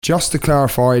Just to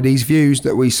clarify, these views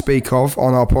that we speak of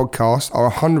on our podcast are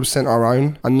 100% our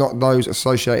own and not those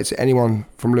associated to anyone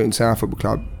from Luton Town Football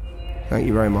Club. Thank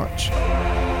you very much.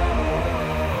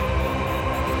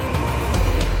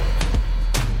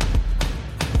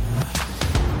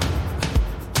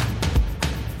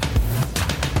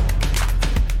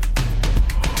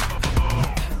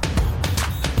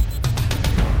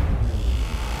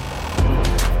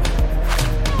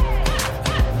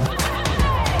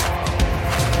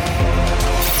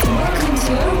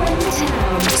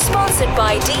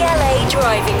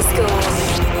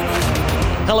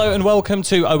 Hello and welcome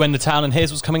to Owen the Town, and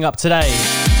here's what's coming up today.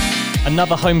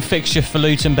 Another home fixture for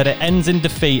Luton, but it ends in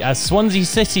defeat as Swansea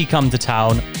City come to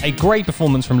town. A great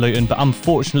performance from Luton, but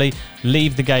unfortunately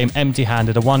leave the game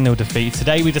empty-handed, a 1-0 defeat.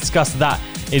 Today we discuss that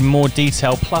in more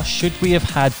detail, plus should we have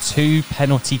had 2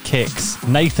 penalty kicks?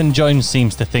 Nathan Jones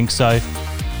seems to think so.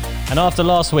 And after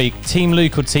last week, Team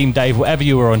Luke or Team Dave, whatever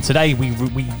you were on, today we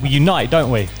unite,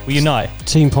 don't we? We unite.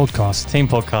 Team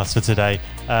podcast for today.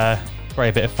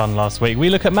 Great bit of fun last week. We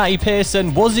look at Matty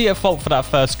Pearson. Was he at fault for that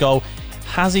first goal?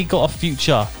 Has he got a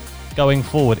future going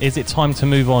forward? Is it time to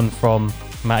move on from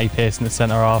Matty Pearson at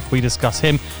centre half? We discuss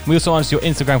him. We also answer your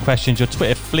Instagram questions, your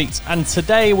Twitter fleets. And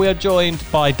today we are joined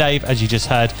by Dave, as you just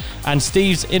heard. And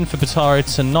Steve's in for Bataro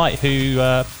tonight, who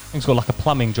he's got like a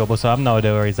plumbing job or so. I have no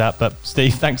idea where he's at. But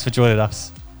Steve, thanks for joining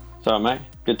us. Sorry, mate.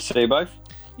 Good to see you both.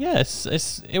 Yes,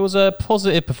 it was a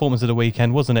positive performance of the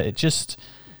weekend, wasn't it? It just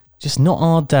not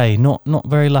our day, not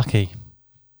very lucky.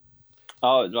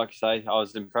 Oh, like I say, I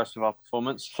was impressed with our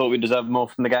performance. Thought we deserved more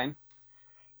from the game.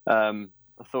 I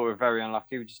thought we were very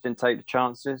unlucky. We just didn't take the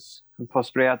chances and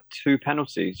possibly had 2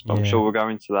 penalties. But I'm sure we'll go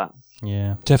into that.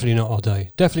 Yeah. Definitely not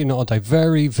our day.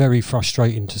 Very, very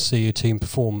frustrating to see a team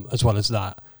perform as well as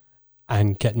that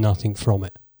and get nothing from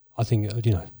it. I think,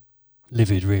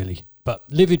 livid really. But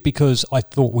livid because I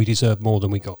thought we deserved more than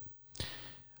we got.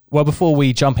 Well, before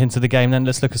we jump into the game, then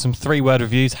let's look at some 3-word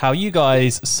reviews. How you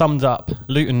guys summed up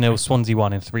Luton 0, Swansea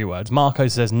 1 in 3 words. Marco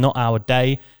says, not our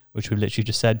day, which we've literally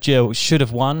just said. Jill, should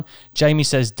have won. Jamie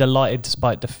says, delighted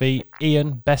despite defeat.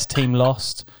 Ian, best team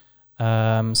lost.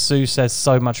 Sue says,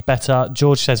 so much better.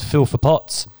 George says, feel for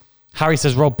Potts. Harry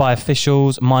says, robbed by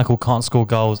officials. Michael can't score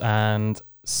goals. And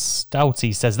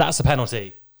Stouty says, that's a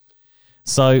penalty.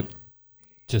 So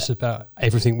just about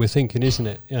everything we're thinking, isn't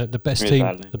it? The best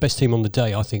team on the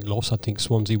day, I think, lost. I think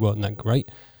Swansea weren't that great.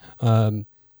 So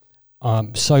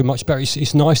much better.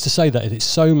 It's nice to say that it's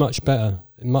so much better,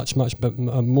 much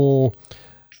a more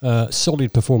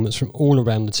solid performance from all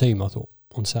around the team, I thought,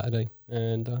 on Saturday.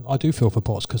 And I do feel for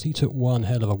Potts because he took one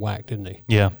hell of a whack, didn't he?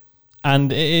 Yeah,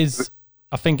 and it is.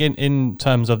 I think in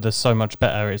terms of the so much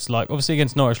better, it's like obviously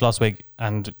against Norwich last week,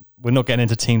 and we're not getting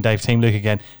into Team Dave, Team Luke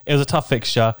again. It was a tough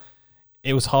fixture.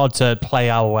 It was hard to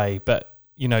play our way, but,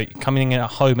 coming in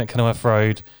at home at Kenilworth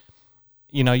Road,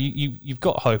 you've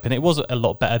got hope, and it was a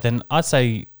lot better than, I'd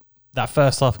say, that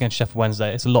first half against Sheffield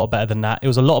Wednesday. It's a lot better than that. It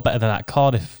was a lot better than that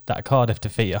Cardiff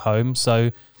defeat at home. So,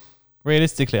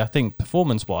 realistically, I think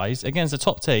performance-wise, against a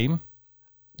top team,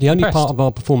 the only part of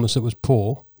our performance that was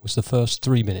poor was the first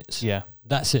 3 minutes. Yeah.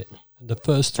 That's it. The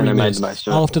first 3 minutes.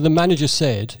 After the manager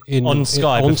said on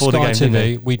Sky before the game,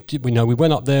 TV, we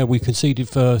went up there, we conceded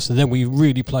first, and then we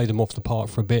really played them off the park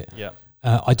for a bit. Yeah.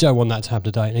 I don't want that to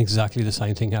happen today, and exactly the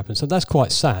same thing happened. So that's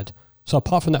quite sad. So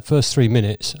apart from that first 3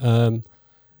 minutes, I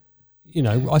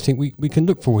think we can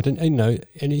look forward, and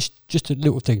it's just a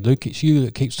little thing, Luke. It's you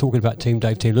that keeps talking about Team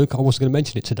Dave, Team Luke. I wasn't going to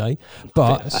mention it today,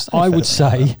 but I would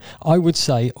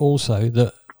say also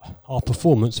that our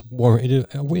performance warranted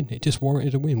a win. It just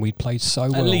warranted a win. We played so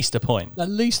well. At least a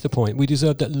point. We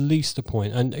deserved at least a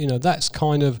point. And, that's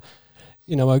kind of,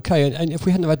 okay. And if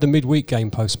we hadn't had the midweek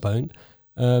game postponed,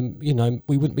 we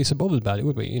wouldn't be so bothered about it,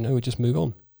 would we? We'd just move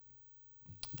on.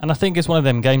 And I think it's one of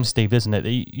them games, Steve, isn't it?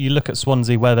 You look at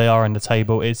Swansea, where they are in the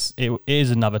table, it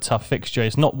is another tough fixture.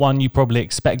 It's not one you probably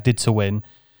expected to win.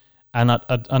 And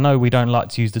I know we don't like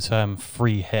to use the term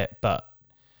free hit, but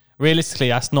realistically,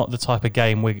 that's not the type of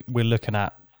game we're looking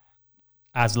at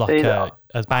as like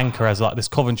as banker, as like this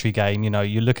Coventry game.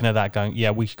 You're looking at that going,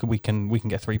 yeah, we can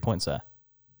get 3 points there.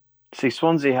 See,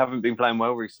 Swansea haven't been playing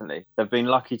well recently. They've been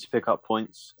lucky to pick up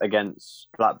points against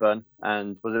Blackburn,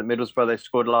 and was it Middlesbrough they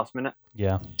scored last minute?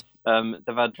 Yeah. They've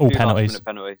had all few penalties. last minute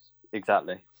penalties.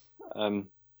 Exactly.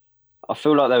 I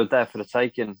feel like they were there for the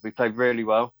taking. We played really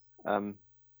well.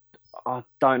 I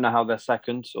don't know how they're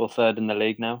second or third in the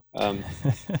league now.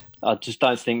 I just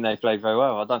don't think they played very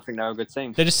well. I don't think they're a good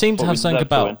team. They just seem to have something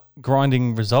about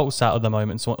grinding results out at the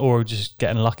moment, or just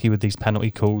getting lucky with these penalty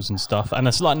calls and stuff. And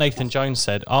it's like Nathan Jones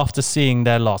said, after seeing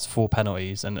their last 4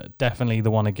 penalties, and definitely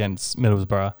the one against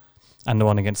Middlesbrough, and the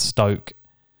one against Stoke.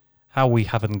 How we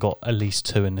haven't got at least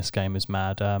 2 in this game is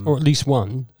mad. Or at least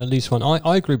one.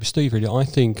 I agree with Steve, really. I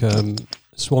think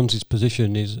Swansea's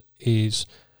position is,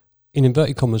 in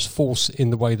inverted commas, force in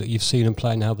the way that you've seen them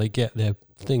play and how they get their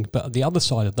thing. But the other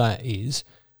side of that is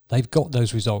they've got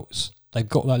those results. They've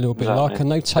got that little bit of luck, and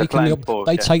they've taken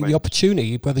the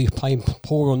opportunity, whether you're playing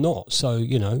poor or not. So,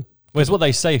 Well, it's what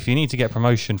they say. If you need to get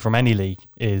promotion from any league,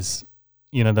 is,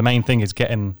 the main thing is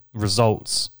getting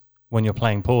results when you're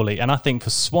playing poorly. And I think for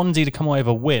Swansea to come away with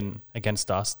a win against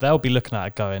us, they'll be looking at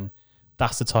it going,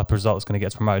 that's the type of result that's going to get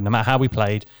us promoted. No matter how we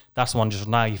played, that's one just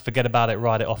now you forget about it,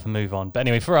 write it off and move on. But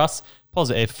anyway, for us,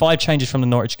 positive. 5 changes from the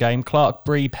Norwich game. Clark,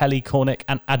 Bree, Pelly, Cornick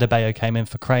and Adebayo came in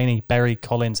for Craney, Berry,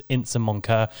 Collins, Ince and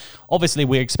Moncur. Obviously,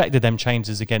 we expected them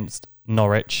changes against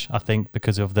Norwich, I think,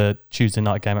 because of the Tuesday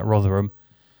night game at Rotherham.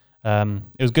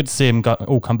 It was good to see them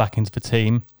all come back into the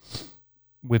team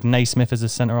with Naismith as a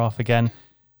centre-half again.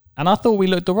 And I thought we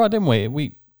looked all right, didn't we?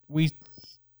 We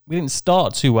didn't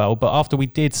start too well, but after we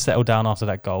did settle down after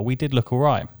that goal, we did look all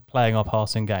right, playing our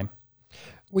passing game.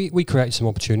 We created some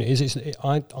opportunities.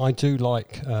 I do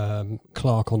like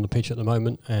Clark on the pitch at the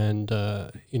moment, and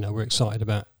we're excited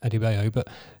about Adebayo. But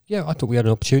yeah, I thought we had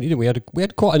an opportunity. Didn't we? We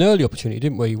had quite an early opportunity,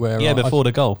 didn't we? Where before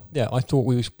the goal. Yeah, I thought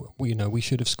we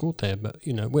should have scored there. But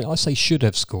when I say should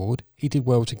have scored, he did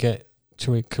well to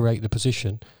create the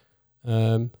position.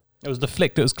 It was the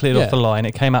flick that was cleared off the line.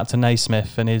 It came out to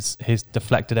Naismith, and his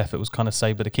deflected effort was kind of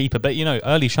saved by the keeper. But,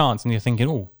 early chance, and you're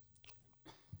thinking,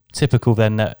 typical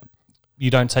then that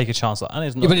you don't take a chance. And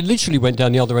it's not. Yeah, but it literally went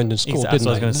down the other end and scored, exactly,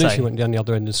 didn't it? It literally went down the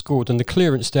other end and scored. And the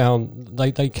clearance down,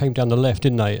 they came down the left,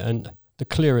 didn't they? And the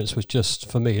clearance was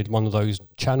just, for me, one of those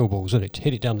channel balls, isn't it?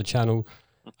 Hit it down the channel,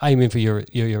 aiming for your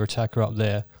attacker up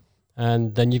there.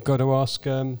 And then you've got to ask,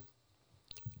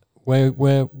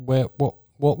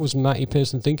 what was Matty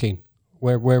Pearson thinking?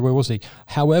 Where was he?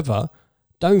 However,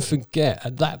 don't forget,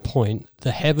 at that point,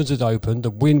 the heavens had opened, the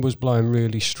wind was blowing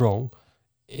really strong.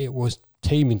 It was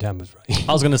teeming down with rain.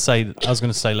 I was going to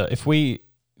say, look, if we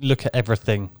look at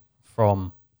everything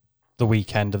from the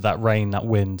weekend of that rain, that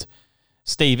wind,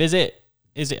 Steve, is it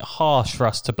harsh for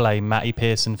us to blame Matty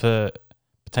Pearson for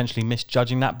potentially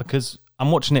misjudging that? Because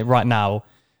I'm watching it right now.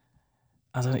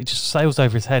 It just sails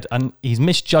over his head, and he's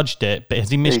misjudged it. But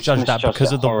has he misjudged that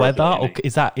because of the weather, or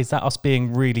is that us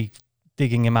being really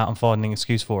digging him out and finding an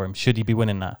excuse for him? Should he be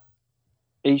winning that?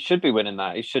 He should be winning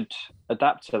that. He should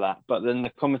adapt to that. But then the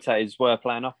commentators were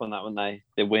playing up on that when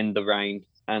the wind, the rain,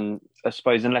 and I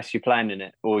suppose unless you're playing in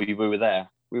it or we were there,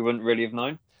 we wouldn't really have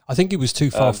known. I think he was too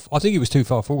far. I think he was too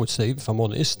far forward, Steve. If I'm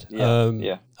honest.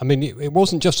 Yeah. I mean, it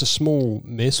wasn't just a small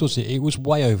miss, was it? It was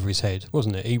way over his head,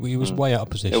 wasn't it? He was way out of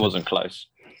position. It wasn't close.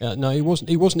 No, he wasn't.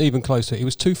 He wasn't even close to it. He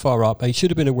was too far up. He should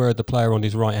have been aware of the player on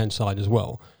his right hand side as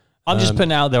well. I'm just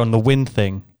putting out there on the wind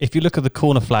thing. If you look at the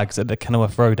corner flags at the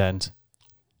Kenilworth Road end,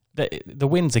 the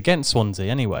wind's against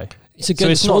Swansea anyway. It's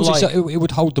against Swansea, so it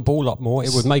would hold the ball up more.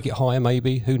 It would make it higher,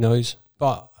 maybe. Who knows?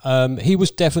 But he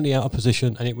was definitely out of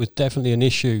position, and it was definitely an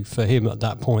issue for him at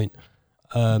that point.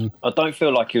 I don't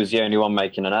feel like he was the only one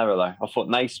making an error, though. I thought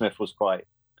Naismith was quite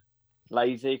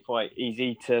lazy, quite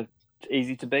easy to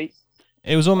beat.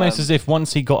 It was almost as if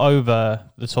once he got over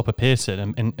the top of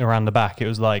Pearson and around the back, it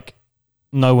was like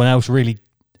no one else really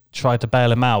tried to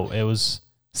bail him out. It was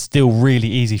still really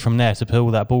easy from there to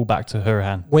pull that ball back to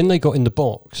Hourihane. When they got in the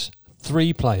box,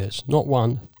 3 players, not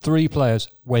one, 3 players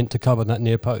went to cover that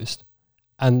near post.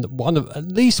 And at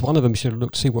least one of them should have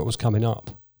looked to see what was coming up.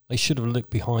 They should have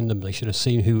looked behind them. They should have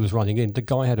seen who was running in. The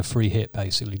guy had a free hit,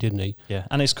 basically, didn't he? Yeah,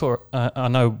 and it's cool. I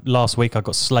know last week I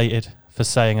got slated for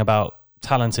saying about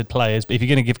talented players, but if you're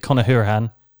going to give Conor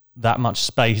Hourihane that much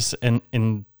space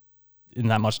in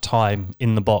that much time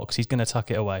in the box, he's going to tuck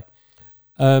it away.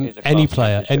 Any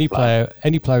player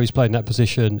who's played in that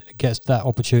position gets that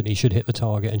opportunity, should hit the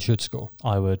target and should score.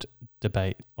 I would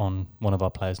debate on one of our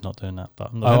players not doing that,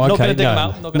 but I'm not going to dig him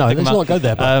out. Let's not go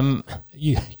there. But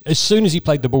as soon as he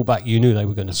played the ball back, you knew they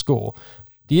were going to score.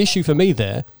 The issue for me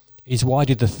there is, why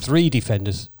did the 3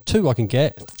 defenders, 2 I can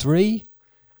get, 3,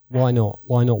 why not?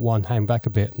 Why not 1 hang back a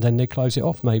bit and then they close it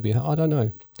off? Maybe, I don't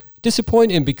know.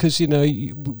 Disappointing, because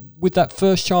with that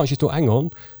first chance you thought, hang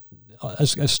on,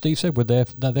 as Steve said,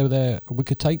 they were there, we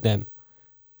could take them.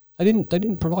 They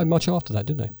didn't provide much after that,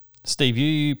 did they? Steve,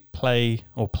 you played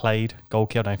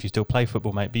goalkeeper. I don't know if you still play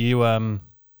football, mate, but you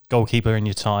goalkeeper in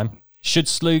your time. Should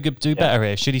Sluga do better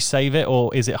here? Should he save it,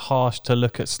 or is it harsh to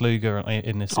look at Sluga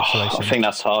in this situation? I think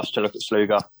that's harsh to look at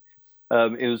Sluga.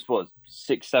 It was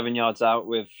 6-7 yards out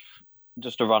with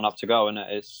just a run up to go, and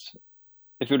if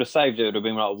he would have saved it, it would have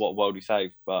been like, what world he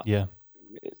saved? But yeah,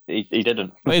 he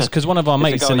didn't. It's because one of our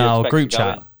mates in our group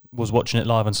chat was watching it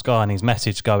live on Sky, and his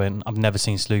message going, "I've never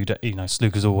seen Sluga.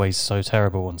 Sluga's always so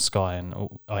terrible on Sky, and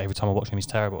every time I watch him, he's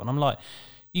terrible." And I'm like,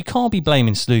 you can't be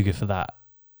blaming Sluga for that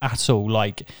at all.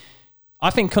 Like, I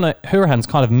think Hourihane's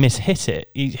kind of mishit it.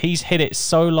 He's hit it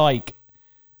so like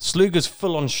Sluga's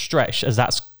full on stretch as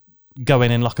that's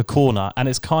going in like a corner, and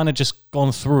it's kind of just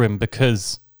gone through him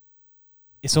because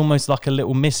it's almost like a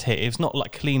little mishit. It's not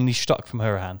like cleanly struck from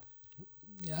Hourihane.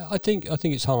 Yeah, I think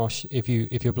it's harsh if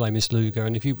you're blaming Sluga,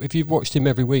 and if you've watched him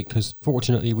every week, because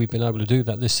fortunately we've been able to do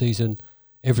that this season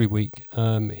every week.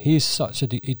 He's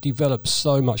he develops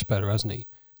so much better, hasn't he,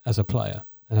 as a player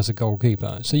and as a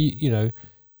goalkeeper. So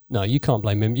no, you can't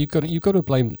blame him. You've got to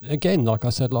blame, again, like I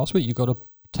said last week. You've got to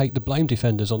take the blame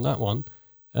defenders on that one.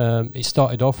 It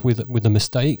started off with a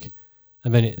mistake,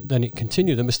 and then it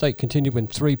continued. The mistake continued when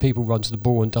 3 people run to the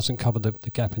ball and doesn't cover the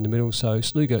gap in the middle. So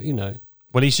Sluga,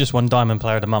 Well, he's just won Diamond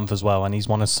Player of the Month as well, and he's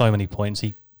won us so many points.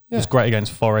 He was great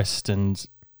against Forest and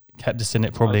kept us in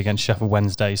it probably against Sheffield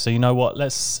Wednesday. So you know what?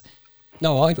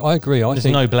 No, I agree. There's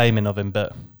no blaming of him,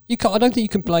 but you can't. I don't think you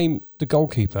can blame the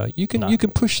goalkeeper. You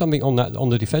can push something on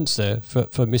the defence there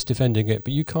for misdefending it,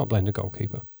 but you can't blame the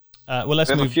goalkeeper. Well, let's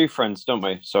we have move. a few friends, don't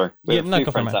we? Sorry, we have a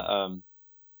few friends that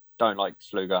don't like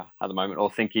Sluga at the moment,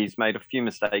 or think he's made a few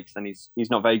mistakes and he's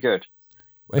not very good.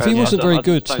 If he wasn't very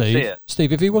good,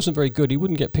 Steve, if he wasn't very good, he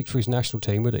wouldn't get picked for his national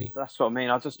team, would he? That's what I mean.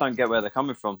 I just don't get where they're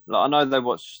coming from. Like, I know they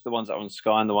watch the ones that are on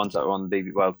Sky and the ones that are on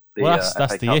the that's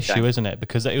FA the Cup issue, game. isn't it?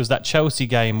 Because it was that Chelsea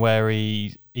game where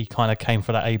he kind of came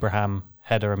for that Abraham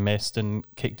header and missed and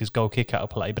kicked his goal kick out of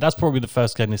play. But that's probably the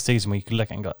first game this season where you could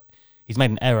look at and go, he's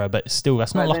made an error, but still,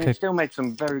 that's not like he still made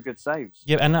some very good saves.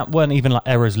 Yeah, and that weren't even like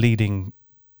errors leading.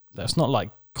 That's not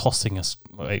like costing us.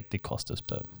 Well, it did cost us,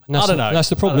 but I don't know. That's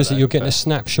the problem, is that you're getting a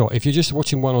snapshot. If you're just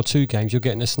watching 1 or 2 games, you're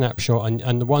getting a snapshot,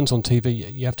 and the ones on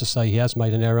TV, you have to say he has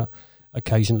made an error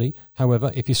occasionally.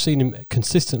 However, if you've seen him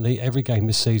consistently every game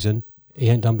this season, he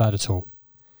ain't done bad at all.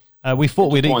 We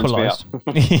thought we'd equalise.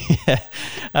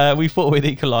 We thought we'd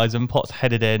equalise, and Potts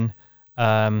headed in.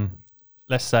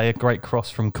 Let's say a great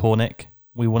cross from Cornick.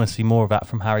 We want to see more of that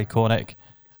from Harry Cornick.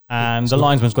 And the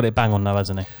linesman's got it bang on now,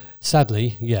 hasn't he?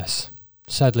 Sadly, yes.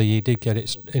 Sadly, he did get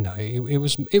it. It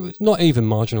was not even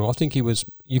marginal. I think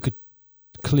you could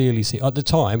clearly see at the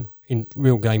time in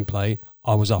real gameplay.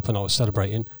 I was up and I was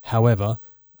celebrating. However,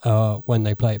 when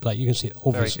they play it back, you can see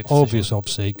obvious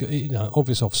offside,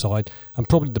 and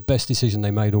probably the best decision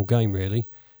they made all game, really,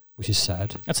 which is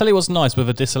sad. I tell you what's nice with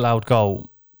a disallowed goal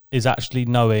is actually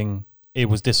knowing it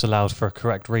was disallowed for a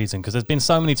correct reason, because there's been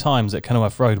so many times at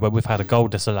Kenilworth Road where we've had a goal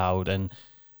disallowed and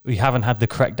we haven't had the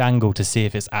correct angle to see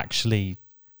if it's actually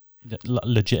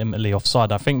legitimately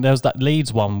offside. I think there was that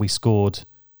Leeds one we scored.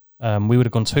 We would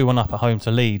have gone 2-1 up at home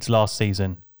to Leeds last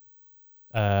season,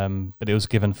 but it was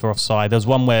given for offside. There was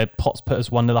one where Potts put us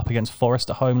 1-0 up against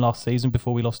Forest at home last season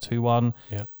before we lost 2-1,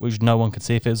 which no one could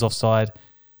see if it was offside.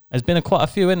 There's been quite a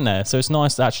few in there, so it's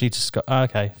nice to actually just go,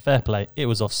 okay, fair play, it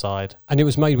was offside. And it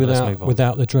was made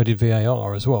without the dreaded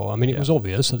VAR as well. I mean, it was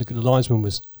obvious, so the linesman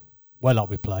was well up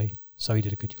with play, so he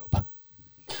did a good job.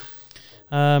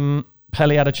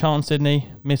 Pelly had a chance, didn't he?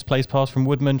 Misplaced pass from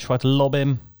Woodman, tried to lob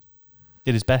him,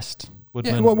 did his best.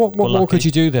 Woodman, what more could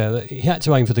you do there? He had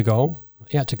to aim for the goal.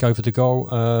 He had to go for the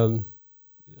goal.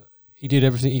 He did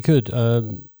everything he could.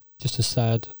 Just as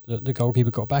sad that the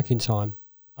goalkeeper got back in time.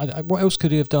 What else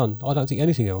could he have done? I don't think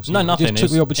anything else. No, nothing. Just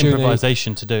took the opportunity.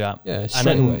 Improvisation to do that. Yeah,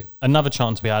 straight away. Another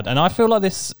chance we had. And I feel like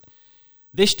this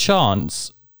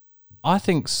chance, I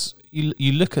think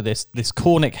you look at this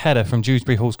Cornick header from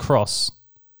Dewsbury Hall's cross,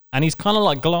 and he's kind of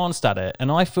like glanced at it,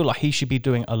 and I feel like he should be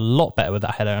doing a lot better with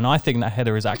that header. And I think that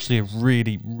header is actually a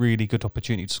really, really good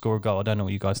opportunity to score a goal. I don't know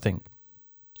what you guys think.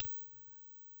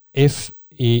 If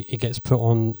he gets put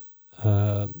on,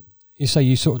 you say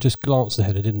you sort of just glanced the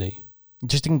header, didn't he?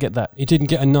 Just didn't get that. He didn't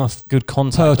get enough good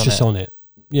contact purchase on it.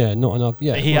 Yeah, not enough.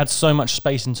 Yeah, but he had so much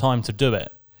space and time to do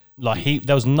it. Like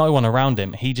there was no one around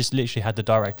him. He just literally had to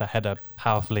direct the header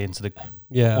powerfully into the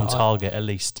on target, at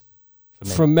least. For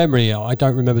me. From memory, I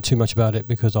don't remember too much about it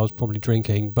because I was probably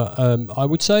drinking. But I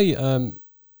would say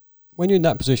when you're in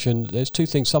that position, there's two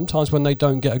things. Sometimes when they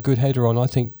don't get a good header on, I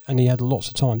think, and he had lots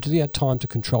of time. Did he have time to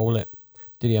control it?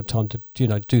 Did he have time to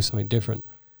do something different?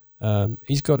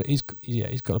 He's got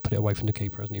to put it away from the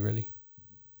keeper, hasn't he? Really?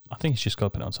 I think he's just got to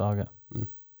put it on target.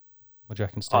 What do you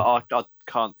reckon, Steve? I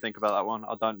can't think about that one.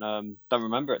 I don't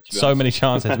remember it. To be so honest. many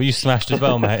chances, but you smashed as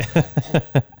well, mate.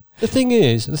 The thing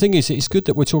is, it's good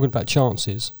that we're talking about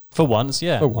chances. For once,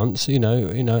 yeah. For once, you know,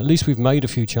 at least we've made a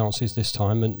few chances this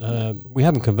time, and we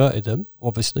haven't converted them,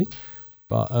 obviously.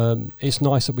 But it's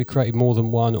nice that we created more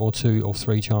than 1 or 2 or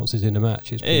 3 chances in the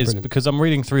match. It is brilliant. Because I'm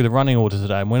reading through the running order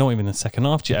today, and we're not even in the second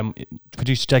half yet. And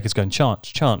producer Jacob's going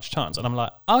chance, and I'm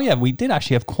like, oh yeah, we did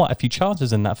actually have quite a few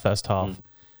chances in that first half.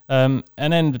 And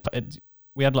then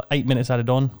we had like 8 minutes added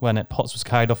on when Potts was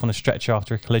carried off on a stretcher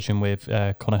after a collision with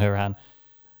Conor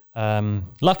Hourihane.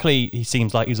 Luckily, he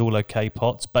seems like he's all okay,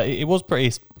 Potts, but it was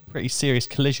pretty serious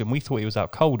collision. We thought he was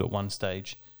out cold at one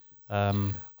stage.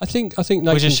 I think Nathan,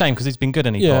 which is a shame because he's been good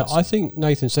in Potts. I think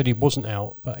Nathan said he wasn't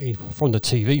out, but from the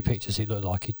TV pictures, it looked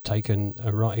like he'd taken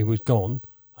a right. He was gone,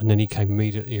 and then he came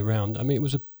immediately around. I mean,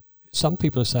 some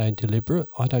people are saying deliberate.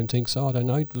 I don't think so. I don't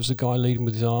know. There was a guy leading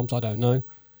with his arms. I don't know.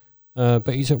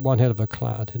 But he's at one hell of a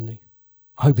clatter, didn't he?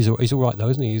 I hope he's all right though,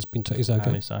 isn't he? He's okay.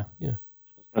 Apparently so. Yeah.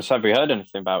 So have we heard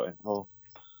anything about it? Or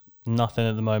nothing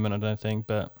at the moment, I don't think.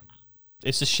 But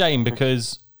it's a shame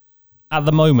because at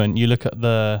the moment you look at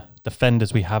the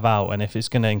defenders we have out, and if it's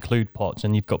going to include Potts,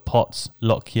 and you've got Potts,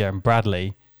 Lockyer, and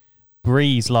Bradley,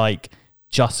 Bree's like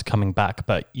just coming back,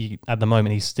 but at the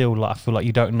moment he's still like, I feel like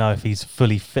you don't know if he's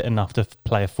fully fit enough to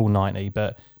play a full 90.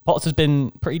 But Potts has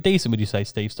been pretty decent, would you say,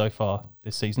 Steve, so far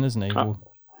this season, isn't he?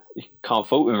 You can't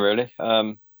fault him really.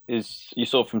 You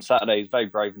saw from Saturday, he's very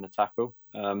brave in the tackle,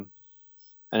 and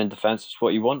in defence, it's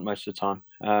what you want most of the time.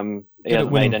 He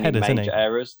hasn't made any major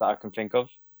errors that I can think of.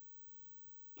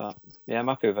 But yeah, I'm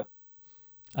happy with it.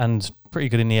 And pretty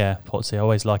good in the air, Potts. I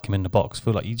always like him in the box.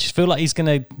 You just feel like he's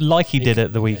going to, like he did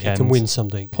at the weekend, he can win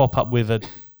something. Pop up with a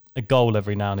goal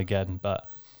every now and again. But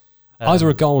either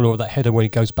a goal or that header when he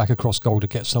goes back across goal to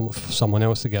get someone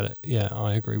else to get it. Yeah,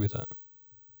 I agree with that.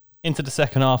 Into the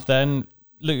second half then,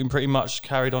 Luton pretty much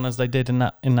carried on as they did in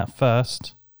that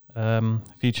first. A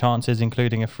few chances,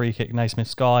 including a free kick Naismith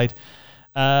skied.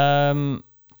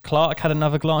 Clark had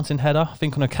another glancing header. I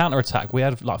think on a counter-attack, we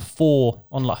had like 4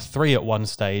 on like 3 at one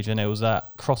stage, and it was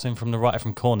that crossing from the right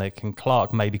from Cornick, and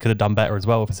Clark maybe could have done better as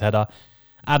well with his header.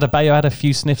 Adebayo had a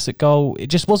few sniffs at goal. It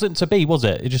just wasn't to be, was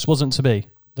it? It just wasn't to be.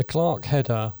 The Clark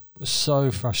header was so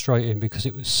frustrating because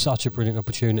it was such a brilliant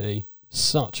opportunity.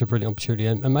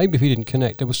 And maybe if he didn't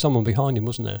connect, there was someone behind him,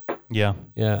 wasn't there? Yeah.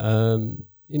 Yeah.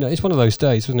 It's one of those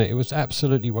days, wasn't it? It was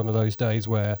absolutely one of those days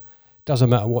where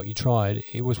doesn't matter what you tried.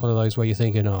 It was one of those where you're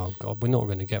thinking, oh, God, we're not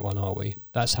going to get one, are we?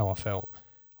 That's how I felt.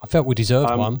 I felt we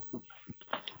deserved one.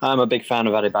 I'm a big fan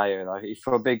of Adebayo, though.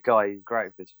 For a big guy, he's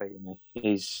great with his feet.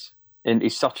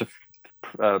 He's such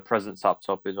a presence up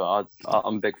top as well.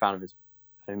 I'm a big fan of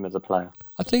him as a player.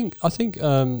 I think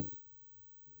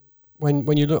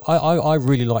when you look, I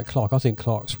really like Clark. I think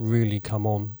Clark's really come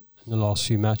on in the last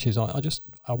few matches.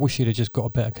 I wish he'd have just got a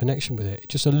better connection with it.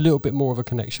 Just a little bit more of a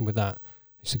connection with that.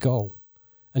 It's a goal.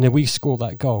 And then we score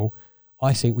that goal,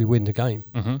 I think we win the game.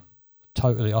 Mm-hmm.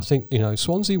 Totally. I think,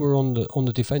 Swansea were on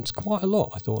the defence quite a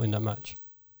lot, I thought, in that match.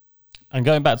 And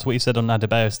going back to what you said on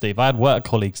Adebayo, Steve, I had work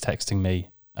colleagues texting me.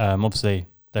 Obviously,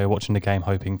 they were watching the game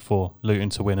hoping for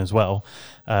Luton to win as well.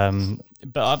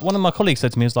 But one of my colleagues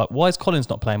said to me, he was like, why is Collins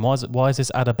not playing? Why is this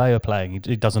Adebayo playing?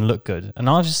 He doesn't look good. And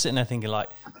I was just sitting there thinking, like,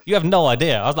 you have no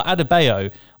idea. I was like,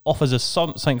 Adebayo offers us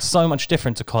something so much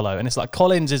different to Colo. And it's like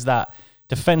Collins is that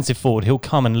defensive forward. He'll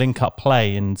come and link up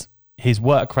play, and his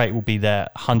work rate will be there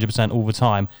 100% all the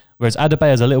time. Whereas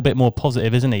Adebayo is a little bit more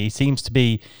positive, isn't he? He seems to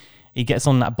be, he gets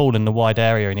on that ball in the wide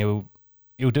area and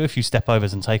he'll do a few step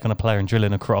overs and take on a player and drill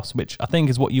in across, which I think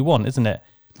is what you want, isn't it?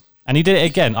 And he did it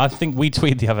again. I think we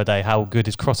tweeted the other day how good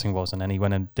his crossing was, and then he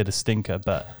went and did a stinker.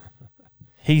 But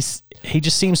he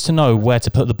just seems to know where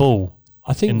to put the ball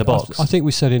in the box. I think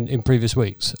we said in previous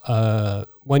weeks,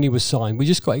 when he was signed, we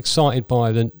just got excited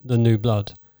by the new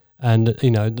blood. And,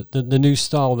 the new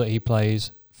style that he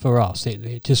plays for us,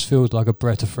 it just feels like a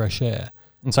breath of fresh air.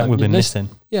 And something we've been missing.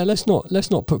 Yeah, let's not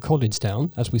put Collins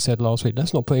down, as we said last week.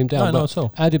 Let's not put him down. No, not at all.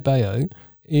 Adebayo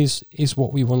is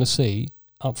what we want to see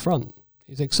up front.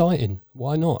 It's exciting.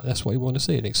 Why not? That's what we want to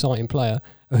see, an exciting player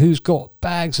who's got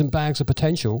bags and bags of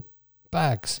potential.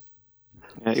 Bags.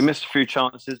 Yeah, he missed a few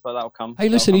chances, but that'll come. Hey,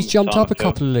 listen, he's jumped up a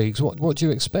couple of leagues. What do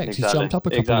you expect? Exactly. He's jumped up a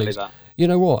couple of leagues. That. You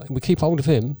know what? If we keep hold of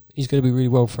him, he's going to be really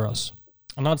well for us.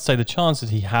 And I'd say the chances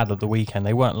he had at the weekend,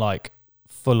 they weren't like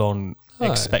full-on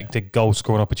expected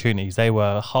goal-scoring opportunities. They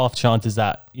were half chances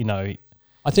that,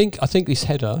 I think this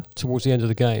header towards the end of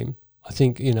the game, I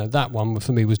think, that one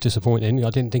for me was disappointing. I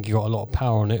didn't think he got a lot of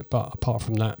power on it, but apart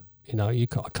from that, I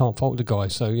can't fault the guy.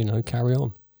 So, carry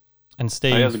on. And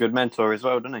Steve... he has a good mentor as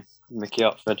well, doesn't he? Mickey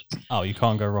Artford. Oh, you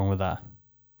can't go wrong with that.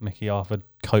 Mickey Artford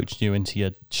coached you into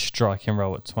your striking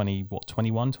role at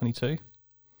 21, 22?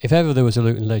 If ever there was a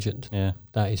Luton legend, yeah,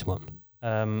 that is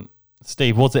one.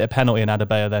 Steve, was it a penalty in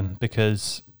Adebayo then?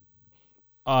 Because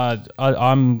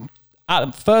I'm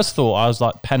at first thought I was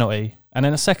like penalty, And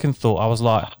then a second thought, I was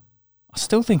like, I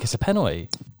still think it's a penalty.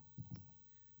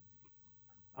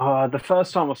 The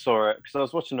first time I saw it, because I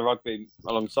was watching the rugby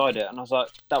alongside it, and I was like,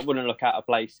 that wouldn't look out of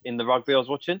place in the rugby I was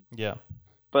watching. Yeah.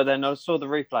 But then I saw the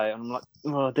replay, and I'm like,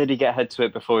 oh, did he get ahead to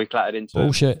it before he clattered into it?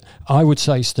 Bullshit. I would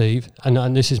say, Steve,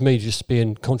 and this is me just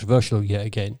being controversial yet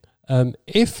again.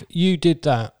 If you did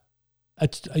that,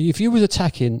 if you was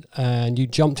attacking and you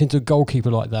jumped into a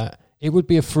goalkeeper like that, it would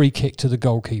be a free kick to the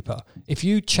goalkeeper. If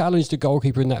you challenged the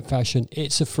goalkeeper in that fashion,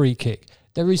 it's a free kick.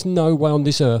 There is no way on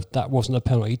this earth that wasn't a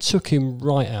penalty. He took him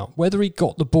right out. Whether he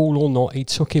got the ball or not, he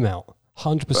took him out.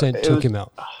 100% took him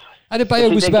out.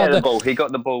 Adebayo was about the ball. He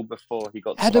got the ball before he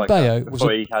got the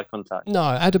he had contact. No,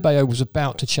 Adebayo was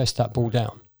about to chest that ball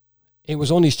down. It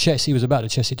was on his chest. He was about to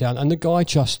chest it down, and the guy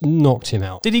just knocked him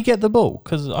out. Did he get the ball?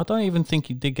 Because I don't even think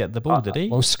he did get the ball, did he?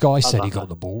 Well, Sky said he got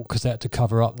the ball because they had to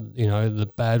cover up,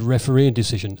 the bad refereeing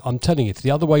decision. I'm telling you, it's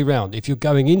the other way round. If you're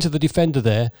going into the defender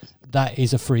there, that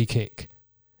is a free kick.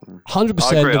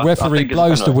 100%, the referee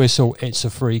blows the whistle, it's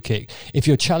a free kick. If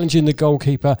you're challenging the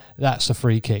goalkeeper, that's a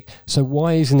free kick. So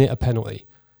why isn't it a penalty?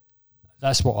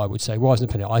 That's what I would say. Why isn't it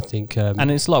a penalty? I think...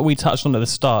 and it's like we touched on at the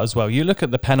start as well. You look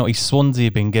at the penalty Swansea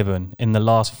have been given in the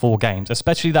last 4 games,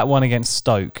 especially that one against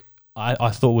Stoke, I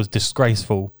thought was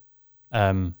disgraceful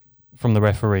from the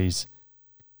referees.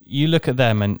 You look at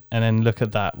them and then look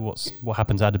at that, what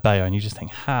happens at Adebayo, and you just think,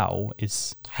 how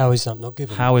is that not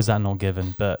given? How is that not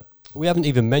given? But... we haven't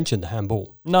even mentioned the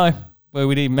handball. No. Well,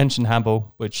 we didn't mention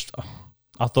handball, which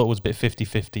I thought was a bit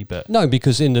 50-50, but... no,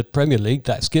 because in the Premier League,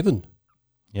 that's given.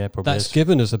 Yeah, probably That's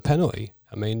given as a penalty.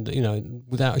 I mean,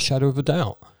 without a shadow of a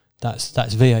doubt. That's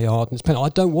VAR and it's penalty. I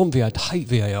don't want VAR. I hate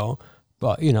VAR,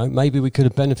 but, maybe we could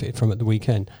have benefited from it the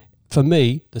weekend. For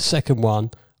me, the second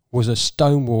one was a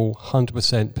stonewall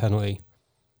 100% penalty.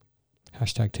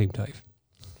 # Team Dave.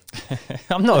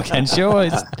 I'm not against you.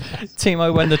 It's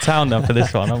Timo went to town now for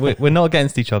this one. We're not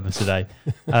against each other today.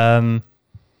 So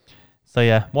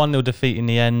yeah, 1-0 defeat in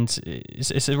the end.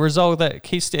 It's a result that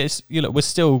keeps. We're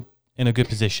still in a good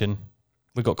position.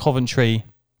 We've got Coventry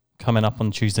coming up on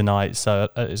Tuesday night, so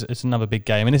it's another big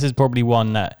game. And this is probably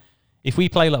one that, if we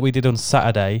play like we did on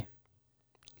Saturday,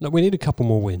 look, we need a couple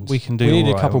more wins. We can do. We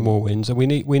need a couple more wins, and we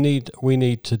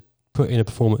need to put in a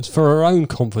performance for our own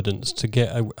confidence to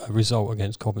get a result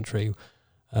against Coventry,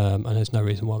 and there's no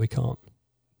reason why we can't.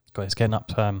 God, it's getting up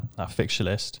that fixture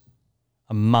list.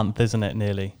 A month, isn't it,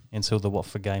 nearly, until the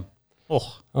Watford game. I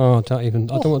don't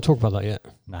want to talk about that yet.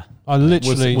 Nah. I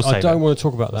literally, we'll I don't want to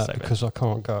talk about We'll that because I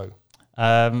can't go.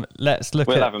 Let's look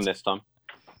We'll at... have them this time.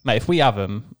 Mate, if we have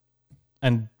them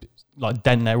and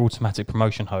dent their automatic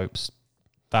promotion hopes,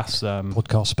 that's...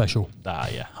 podcast special.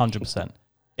 Yeah, 100%.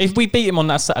 If we beat him on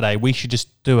that Saturday, we should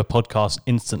just do a podcast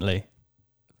instantly.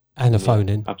 And a phone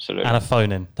in. Absolutely. And a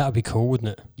phone in. That would be cool,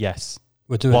 wouldn't it? Yes.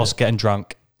 We're doing Whilst getting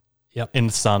drunk. Yep. In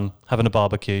the sun, having a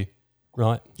barbecue.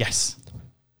 Right. Yes.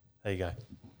 There you go.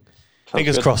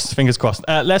 Sounds Fingers crossed.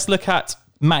 Let's look at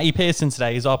Matty Pearson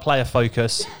today. He's our player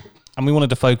focus. And we wanted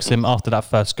to focus him after that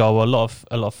first goal. A lot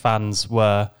of fans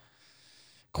were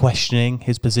questioning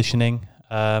his positioning.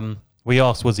 We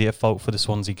asked, was he at fault for the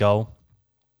Swansea goal?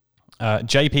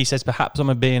 JP says, perhaps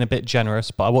I'm being a bit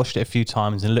generous, but I watched it a few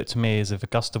times and it looked to me as if a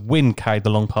gust of wind carried the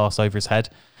long pass over his head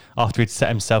after he'd set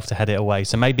himself to head it away.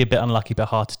 So maybe a bit unlucky, but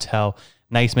hard to tell.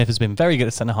 Naismith has been very good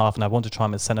at centre-half, and I want to try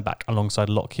him at centre-back alongside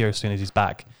Lockyer as soon as he's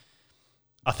back.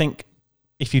 I think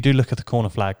if you do look at the corner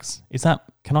flags,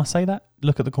 can I say that?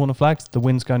 Look at the corner flags, the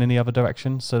wind's going in the other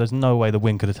direction, so there's no way the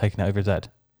wind could have taken it over his head.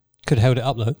 Could have held it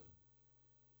up, though.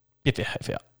 If it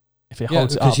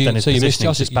holds it up, then his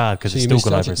positioning is just bad because it's still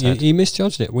gone over his head. He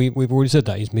misjudged it. We've already said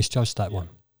that. He's misjudged that one.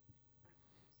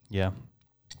 Yeah.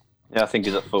 Yeah, I think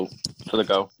he's at fault for the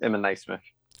goal. Him and Naismith.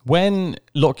 When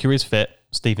Lockyer is fit,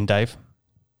 Stephen Dave,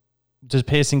 does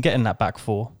Pearson get in that back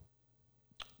four?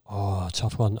 Oh,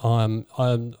 tough one. I'm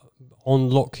on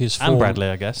Lockyer's form. And Bradley,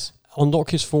 I guess. On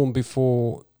Lockyer's form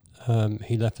before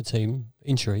he left the team,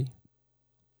 injury,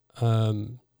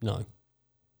 no.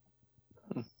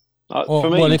 For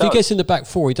me, if he gets in the back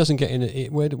four, he doesn't get in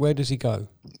it. Where does he go?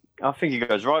 I think he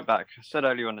goes right back. I said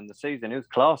earlier on in the season, he was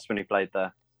class when he played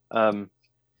there.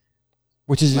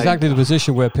 Which is exactly the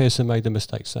position where Pearson made the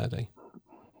mistake Saturday.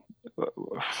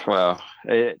 Well,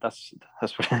 that's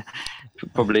what it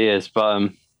probably is. But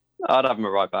I'd have him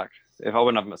at right back. If I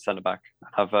wouldn't have him at centre back,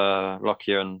 I'd have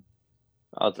Lockyer and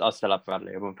I'd still have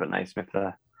Bradley. I wouldn't put Naismith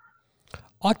there.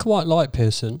 I quite like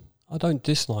Pearson. I don't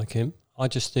dislike him. I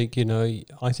just think,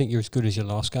 I think you're as good as your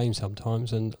last game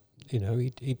sometimes. And, he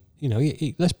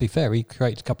let's be fair, he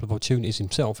created a couple of opportunities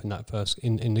himself in that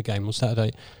in the game on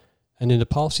Saturday. And in the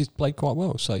past, he's played quite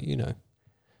well. So,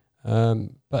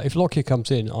 But if Lockyer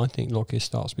comes in, I think Lockyer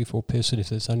starts before Pearson if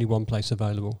there's only one place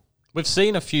available. We've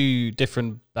seen a few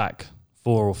different back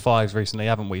 4 or 5s recently,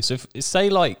 haven't we? So if say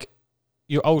like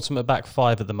your ultimate back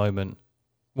 5 at the moment,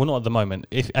 well, not at the moment,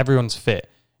 if everyone's fit,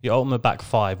 your ultimate back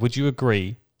 5, would you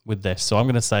agree with this? So I'm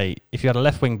going to say if you had a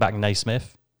left wing back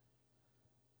Naismith,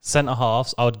 centre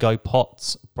halves, I would go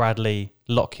Potts, Bradley,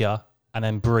 Lockyer, and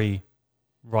then Bree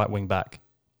right wing back.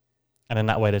 And in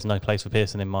that way, there's no place for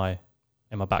Pearson in my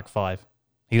back 5.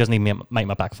 He doesn't even make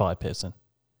my back 5, Pearson.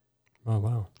 Oh,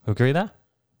 wow. Agree with that?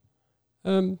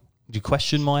 Do you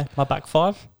question my back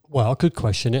 5? Well, I could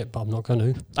question it, but I'm not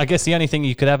going to. I guess the only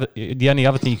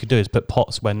other thing you could do is put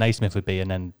Potts where Naismith would be,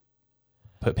 and then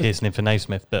put Pearson in for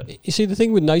Naismith. But you see, the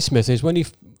thing with Naismith is when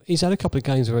he's had a couple of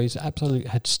games where he's absolutely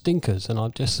had stinkers, and I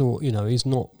just thought, he's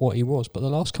not what he was. But the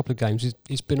last couple of games,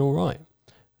 he's been all right.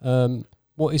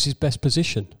 What is his best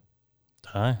position?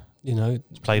 I don't know.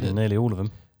 He's played in nearly all of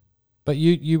them. But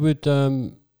you would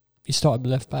you started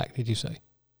left back, did you say?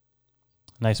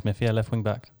 Naismith, yeah, left wing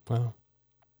back. Wow.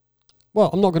 Well,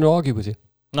 I'm not going to argue with you.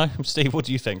 No, Steve, what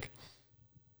do you think?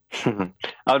 Like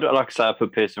I say, I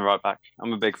put Pearson right back.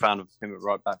 I'm a big fan of him at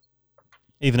right back.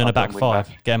 Even in a back 5,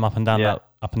 back. get him up and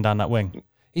down that wing.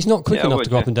 He's not quick enough to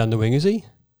go up and down the wing, is he?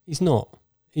 He's not.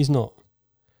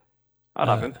 I'd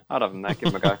have him there. Give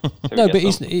him a go. No, but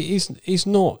he's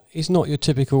not your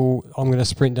typical I'm going to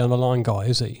sprint down the line guy,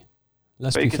 is he?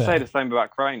 Let's but be you fair. could say the same about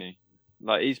Craney.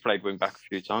 Like he's played wing back a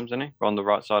few times, hasn't he? On the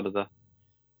right side of the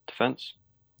defence.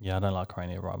 Yeah, I don't like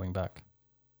Craney at right wing back.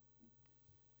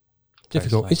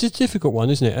 Difficult. It's a difficult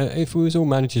one, isn't it? If we was all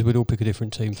managers, we'd all pick a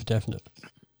different team for definite.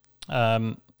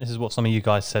 This is what some of you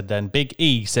guys said then. Big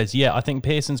E says, yeah, I think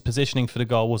Pearson's positioning for the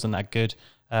goal wasn't that good,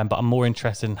 but I'm more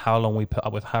interested in how long we put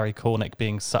up with Harry Cornick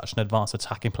being such an advanced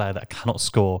attacking player that cannot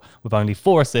score with only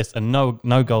 4 assists and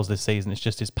no goals this season. It's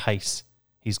just his pace.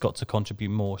 He's got to contribute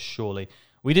more, surely.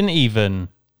 We didn't even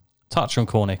touch on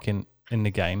Cornick in the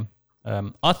game.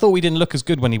 I thought we didn't look as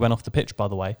good when he went off the pitch, by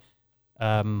the way.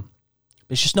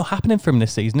 It's just not happening for him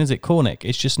this season, is it, Cornick?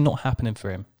 It's just not happening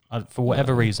for him for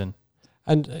whatever reason.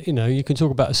 And, you can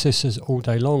talk about assists all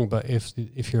day long, but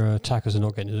if your attackers are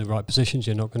not getting to the right positions,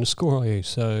 you're not going to score, are you?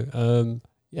 So,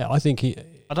 I think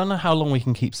I don't know how long we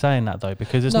can keep saying that, though,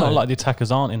 because it's not like the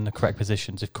attackers aren't in the correct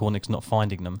positions if Cornick's not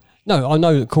finding them. No, I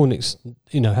know that Cornick's,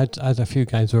 had a few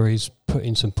games where he's put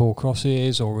in some poor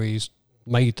crosses or he's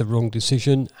made the wrong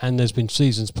decision, and there's been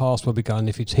seasons past where we're going,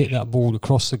 if it's hit that ball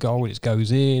across the goal, it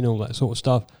goes in, all that sort of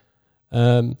stuff.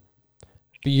 But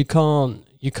you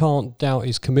can't doubt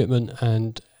his commitment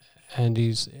and he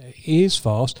is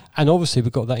fast, and obviously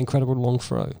we've got that incredible long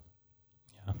throw.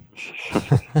 Yeah.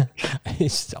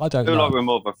 I don't know. I feel like we're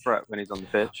more of a threat when he's on the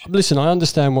pitch. Listen, I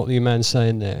understand what the man's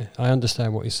saying there. I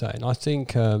understand what he's saying. I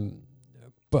think,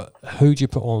 but who do you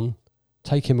put on?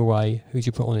 Take him away. Who do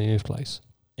you put on in his place?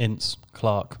 Ince,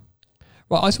 Clark.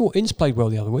 Well, I thought Ince played well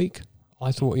the other week.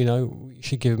 I thought, we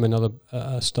should give him another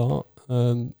start.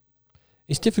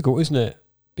 It's difficult, isn't it?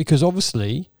 Because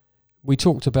obviously, we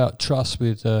talked about trust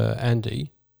with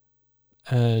Andy,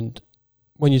 and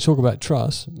when you talk about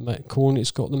trust, Matt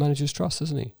Cornick's got the manager's trust,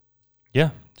 hasn't he?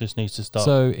 Yeah, just needs to start.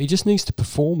 So he just needs to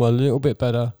perform a little bit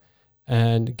better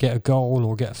and get a goal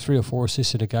or get 3 or 4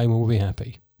 assists in a game, and we'll be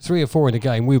happy. 3 or 4 in a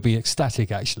game, we'll be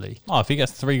ecstatic, actually. Oh, if he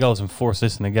gets 3 goals and 4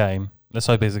 assists in a game, let's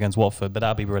hope it's against Watford, but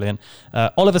that'd be brilliant.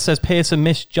 Oliver says Pearson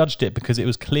misjudged it because it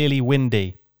was clearly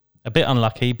windy. A bit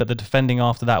unlucky, but the defending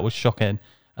after that was shocking.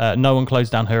 No one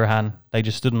closed down Hurahan. They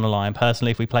just stood on the line. Personally,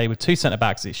 if we play with 2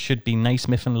 centre-backs, it should be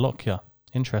Naismith and Lockyer.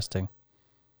 Interesting.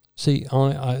 See,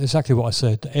 I exactly what I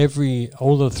said.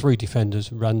 All the 3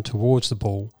 defenders ran towards the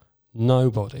ball.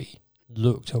 Nobody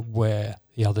looked at where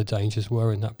the other dangers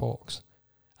were in that box.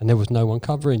 And there was no one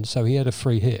covering, so he had a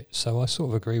free hit. So I sort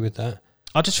of agree with that.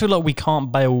 I just feel like we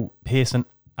can't bail Pearson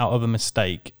out of a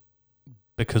mistake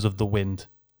because of the wind.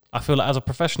 I feel like as a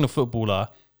professional footballer,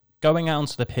 going out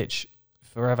onto the pitch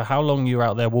forever, how long you're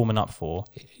out there warming up for,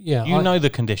 you know the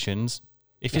conditions.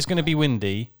 If it's going to be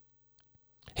windy...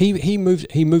 He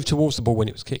moved towards the ball when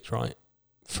it was kicked, right?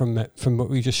 From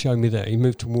what you just showed me there, he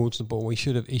moved towards the ball. He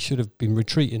should have been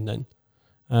retreating then.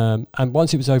 And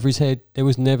once it was over his head, they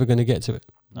was never going to get to it.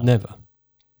 No. Never.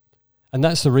 And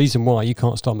that's the reason why you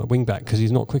can't start him at wing back, because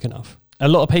he's not quick enough. A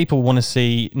lot of people want to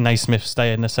see Naismith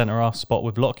stay in the centre-half spot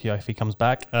with Lockyer if he comes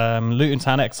back. Luton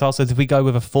Town Exile says if we go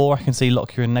with a 4, I can see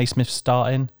Lockyer and Naismith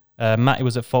starting. Matty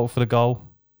was at fault for the goal.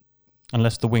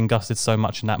 Unless the wind gusted so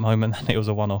much in that moment that it was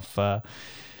a one-off.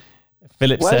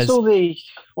 Philip says...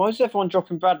 Why is everyone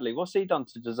dropping Bradley? What's he done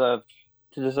to deserve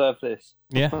this?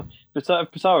 Yeah.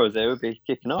 If Pizarro's there, would be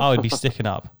kicking off. Oh, he'd be sticking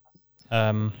up.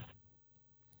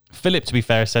 Philip, to be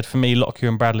fair, said, for me, Lockyer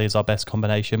and Bradley is our best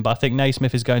combination, but I think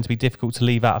Naismith is going to be difficult to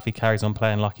leave out if he carries on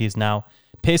playing like he is now.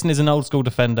 Pearson is an old school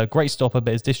defender, great stopper,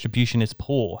 but his distribution is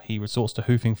poor. He resorts to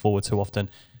hoofing forward too often,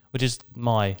 which is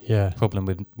my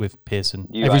problem with Pearson.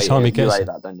 Every time he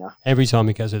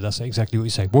gets it, that's exactly what you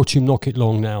say. Watch him knock it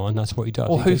long now, and that's what he does.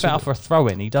 Or hoof out for a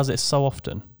throw-in. He does it so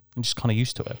often. I'm just kind of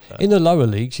used to it. In the lower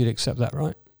leagues, you'd accept that,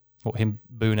 right? What, him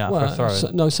booing out for a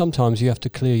throw-in? No, sometimes you have to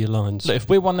clear your lines. Look, if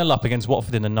we're 1-0 up against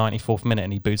Watford in the 94th minute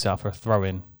and he boots out for a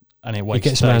throw-in and it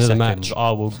waits 30 man of the seconds, match.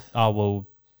 I will.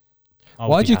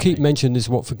 Why do you keep mentioning this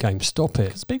Watford game? Stop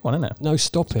it. It's a big one, isn't it? No,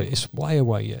 stop it. It's way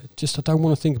away yet. Just, I don't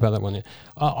want to think about that one yet.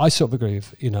 I sort of agree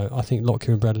with, I think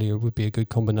Lockyer and Bradley would be a good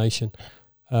combination.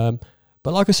 But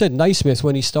like I said, Naismith,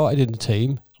 when he started in the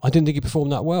team, I didn't think he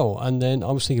performed that well. And then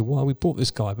I was thinking, why we bought this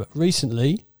guy? But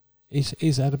recently,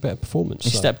 he's had a better performance.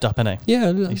 He stepped up, innit?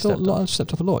 Yeah,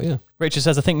 stepped up a lot, yeah. Richard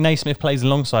says, I think Naismith plays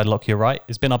alongside Lockyer, right?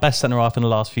 He's been our best centre-half in the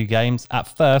last few games. At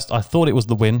first, I thought it was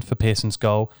the win for Pearson's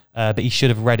goal, but he should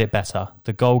have read it better.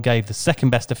 The goal gave the second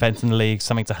best defence in the league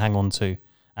something to hang on to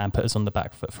and put us on the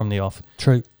back foot from the off.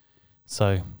 True.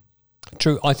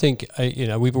 True. I think,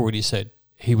 we've already said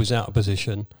he was out of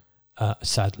position,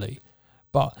 sadly.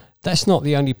 But that's not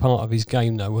the only part of his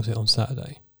game, though, was it, on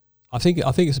Saturday? I think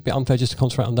it's a bit unfair just to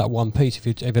concentrate on that one piece. If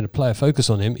you're having a player focus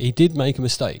on him, he did make a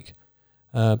mistake,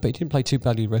 but he didn't play too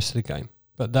badly the rest of the game.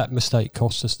 But that mistake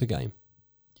cost us the game.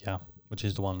 Yeah, which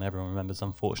is the one everyone remembers,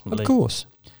 unfortunately. Of course.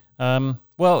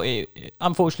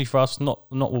 Unfortunately for us, not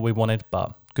what we wanted,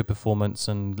 but good performance,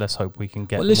 and let's hope we can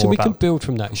get. Well, listen, more we can build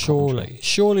from that.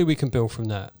 Surely we can build from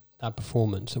that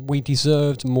performance. We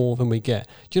deserved more than we get.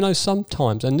 Do you know,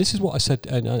 sometimes, and this is what I said,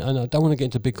 and I don't want to get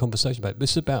into a big conversation about it,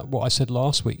 this is about what I said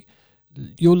last week.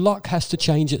 Your luck has to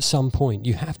change at some point.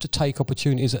 You have to take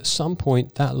opportunities. At some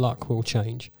point, that luck will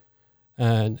change.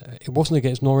 And it wasn't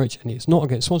against Norwich, and it's not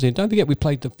against Swansea. And don't forget, we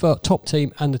played the top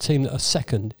team and the team that are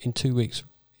second in 2 weeks.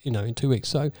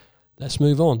 So let's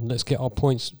move on. Let's get our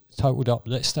points totaled up.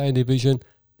 Let's stay in division.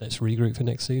 Let's regroup for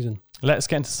next season. Let's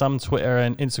get into some Twitter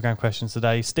and Instagram questions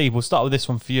today. Steve, we'll start with this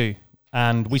one for you.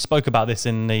 And we spoke about this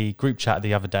in the group chat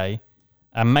the other day,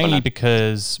 and mainly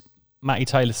because Matty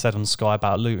Taylor said on Sky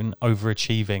about Luton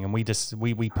overachieving, and we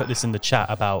put this in the chat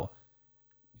about,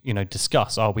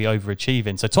 discuss, are we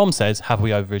overachieving? So Tom says, have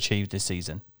we overachieved this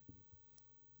season?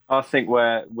 I think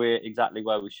we're exactly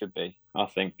where we should be. I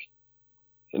think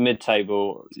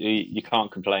mid-table, you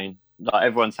can't complain. Like,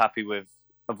 everyone's happy with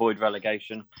avoid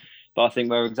relegation, but I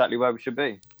think we're exactly where we should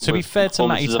be. To be fair to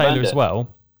Matty Taylor as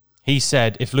well, he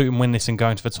said if Luton win this and go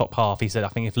into the top half, he said, I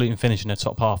think if Luton finish in the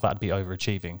top half, that'd be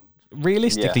overachieving.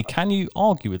 Realistically, can you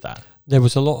argue with that? There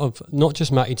was a lot of, not just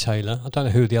Matty Taylor, I don't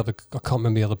know who I can't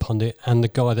remember the other pundit, and the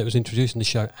guy that was introducing the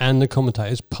show, and the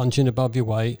commentators punching above your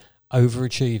weight,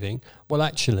 overachieving. Well,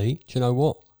 actually, do you know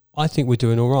what? I think we're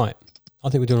doing all right.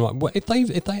 Well, if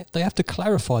they have to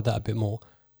clarify that a bit more.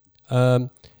 If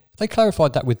they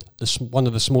clarified that with one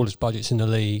of the smallest budgets in the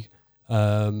league,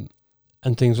 and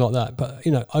things like that, but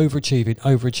overachieving.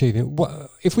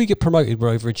 If we get promoted,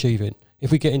 we're overachieving.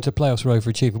 If we get into playoffs, we're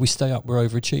overachieving. We stay up, we're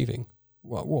overachieving.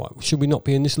 What? Should we not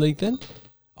be in this league then?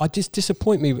 I just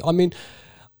disappoint me. I mean,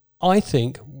 I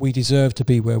think we deserve to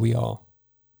be where we are.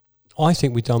 I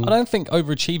think we've done. I don't think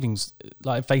overachieving's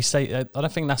like, if they say. I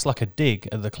don't think that's like a dig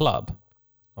at the club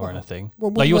or anything.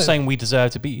 Well, you're saying we deserve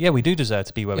to be. Yeah, we do deserve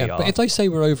to be where we are. But if they say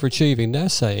we're overachieving, they're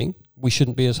saying we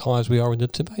shouldn't be as high as we are in the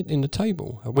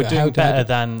table. We're doing better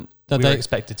than we were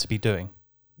expected to be doing.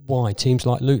 Why? Teams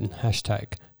like Luton,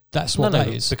 hashtag. That's what that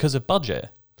is. Because of budget.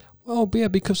 Well, yeah,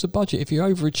 because of budget. If you're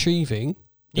overachieving...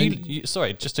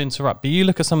 Sorry, just to interrupt, but you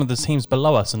look at some of the teams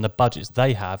below us and the budgets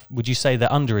they have, would you say they're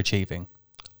underachieving?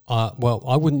 Well,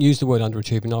 I wouldn't use the word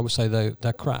underachieving. I would say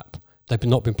they're crap. They've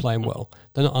not been playing well.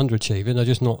 They're not underachieving. They're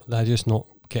just not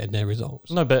getting their results.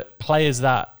 No, but players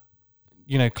that,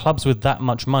 clubs with that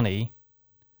much money,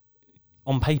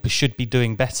 on paper should be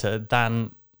doing better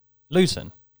than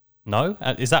Luton. No?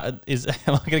 Am I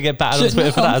going to get battered on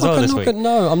Twitter for that as well this week?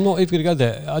 No, I'm not even going to go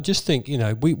there. I just think,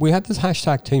 we have this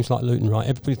hashtag teams like Luton, right?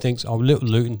 Everybody thinks, little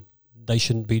Luton, they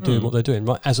shouldn't be doing what they're doing,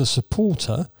 right? As a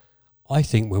supporter, I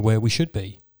think we're where we should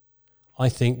be. I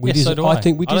think we deserve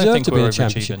to be a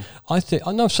championship. I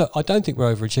don't think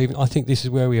we're overachieving. I think this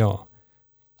is where we are.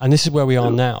 And this is where we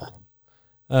are now.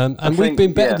 And we've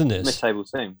been better than this. Mid-table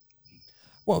team.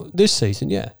 Well, this season,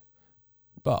 yeah.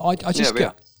 But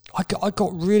I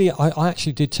got really. I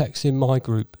actually did text in my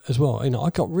group as well. I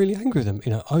got really angry with them.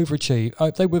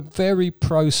 Overachieve. They were very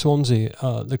pro Swansea.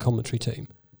 The commentary team,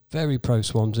 very pro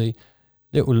Swansea.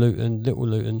 Little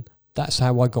Luton. That's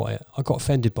how I got it. I got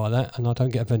offended by that, and I don't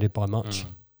get offended by much.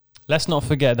 Let's not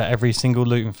forget that every single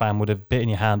Luton fan would have bitten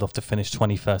your hand off to finish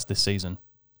 21st this season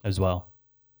as well.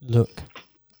 Look,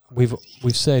 we've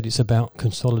said it's about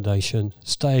consolidation,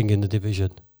 staying in the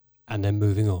division, and then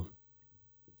moving on.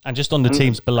 And just on the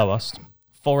teams below us,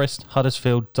 Forest,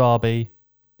 Huddersfield, Derby,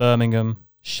 Birmingham,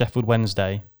 Sheffield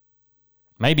Wednesday,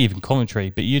 maybe even Coventry,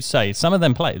 but you'd say some of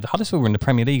them played. Huddersfield were in the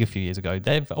Premier League a few years ago.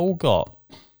 They've all got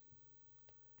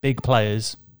big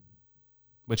players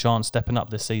which aren't stepping up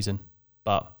this season.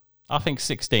 But I think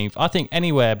 16th, I think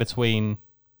anywhere between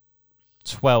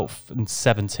 12th and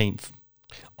 17th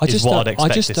I is just what don't, I'd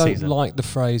expect I just this don't season. like the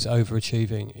phrase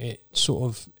overachieving. It sort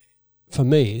of, for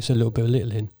me, it's a little bit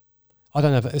belittling. I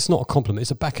don't know. It's not a compliment.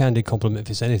 It's a backhanded compliment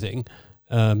if it's anything.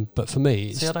 But for me,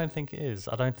 it's, See, I don't think it is.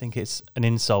 I don't think it's an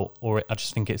insult, I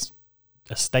just think it's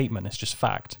a statement. It's just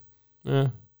fact. yeah.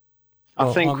 I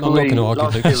Well, think I'm not going to argue,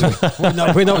 last Luke.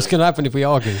 year we know what's going to happen if we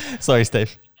argue. Sorry,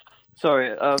 Steve.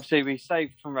 Sorry, obviously we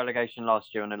saved from relegation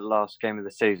last year on the last game of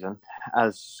the season,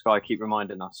 as Sky keep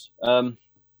reminding us.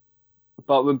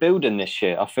 But we're building this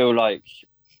year. I feel like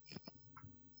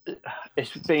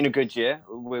it's been a good year.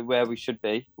 We're where we should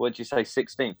be. What did you say,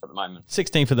 16th at the moment?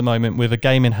 16th at the moment with a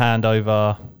game in hand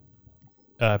over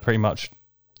pretty much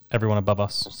everyone above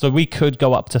us. So we could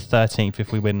go up to 13th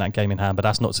if we win that game in hand, but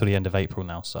that's not till the end of April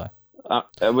now. So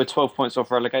We're 12 points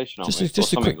off relegation, aren't we? Or a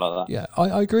something quick, like that. Yeah,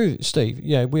 I agree with Steve.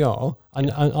 Yeah, we are.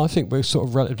 And I think we're sort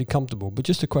of relatively comfortable. But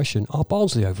just a question, are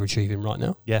Barnsley overachieving right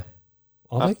now? yeah,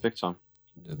 Are they? Big time.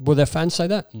 Will their fans say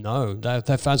that? No. Their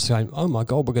fans are saying, oh my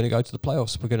God, we're going to go to the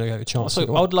playoffs. We're going to get a chance so to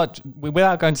go I on. would like,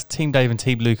 without going to Team Dave and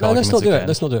Team Luke No, let's arguments not do again, it.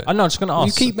 Let's not do it. I'm not just going to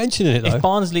ask. You keep mentioning it, though. If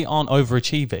Barnsley aren't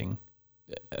overachieving,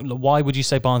 why would you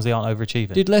say Barnsley aren't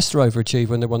overachieving? Did Leicester overachieve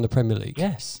when they won the Premier League?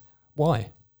 Yes.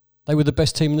 Why? They were the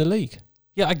best team in the league.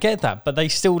 Yeah, I get that, but they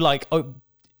still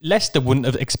Leicester wouldn't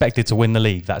have expected to win the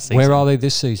league that season. Where are they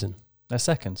this season? They're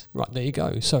second. Right, there you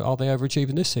go. So are they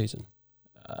overachieving this season?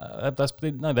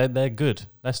 They're good.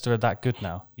 Leicester are that good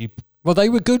now. Well, they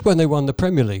were good when they won the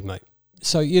Premier League, mate.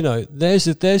 So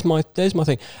there's my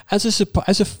thing. As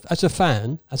a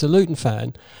fan, as a Luton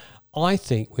fan, I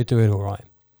think we're doing all right.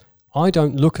 I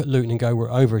don't look at Luton and go we're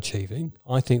overachieving.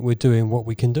 I think we're doing what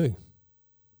we can do.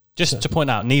 Just to point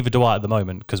out, neither do I at the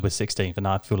moment because we're 16th, and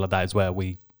I feel like that is where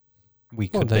we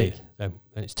could be.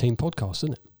 It's team podcast,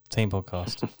 isn't it? Team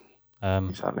podcast.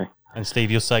 Exactly. And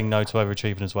Steve, you're saying no to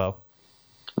overachieving as well.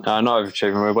 No, not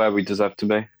overachieving. We're where we deserve to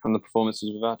be from the performances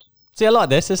we've had. See, I like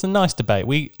this. It's a nice debate.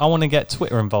 I want to get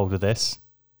Twitter involved with this.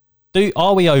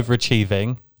 Are we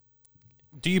overachieving?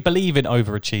 Do you believe in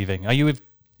overachieving? Are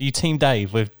you Team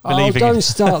Dave with believing? Don't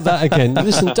start that again.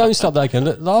 Listen, don't start that again.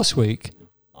 Look, last week,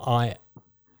 I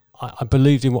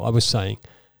believed in what I was saying,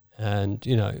 and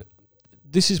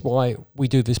this is why we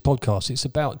do this podcast. It's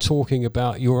about talking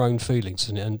about your own feelings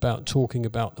and about talking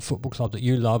about the football club that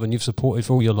you love and you've supported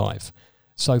for all your life.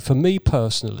 So for me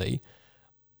personally,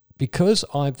 because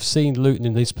I've seen Luton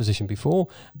in this position before,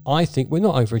 I think we're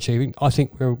not overachieving. I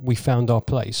think we found our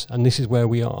place, and this is where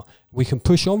we are. We can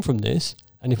push on from this,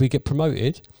 and if we get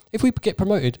promoted,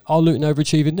 are Luton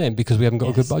overachieving then because we haven't got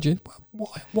a good budget?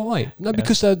 Why? No,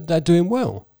 because they're doing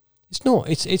well. It's not.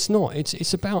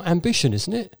 It's about ambition,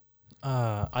 isn't it?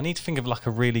 I need to think of like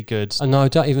a really good No,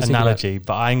 don't even analogy,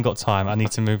 but I ain't got time. I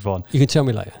need to move on. You can tell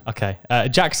me later. Okay.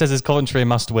 Jack says it's Coventry a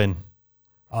must win.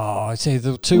 Oh, I'd say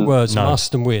the two words, no.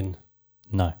 must and win.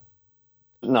 No.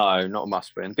 No, not a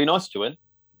must win. Be nice to win.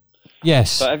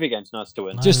 Yes. But every game's nice to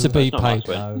win. Just to But be it's not a paid. must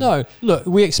win. No, look,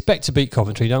 we expect to beat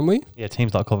Coventry, don't we? Yeah,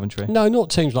 teams like Coventry. No, not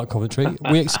teams like Coventry.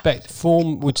 We expect,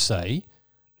 form would say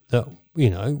that,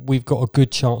 we've got a good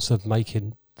chance of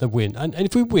making the win. And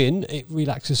if we win, it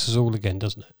relaxes us all again,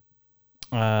 doesn't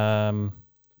it?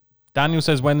 Daniel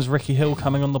says, when's Ricky Hill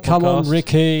coming on the podcast? Come on,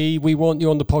 Ricky. We want you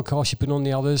on the podcast. You've been on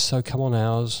the others, so come on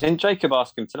ours. Didn't Jacob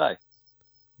ask him today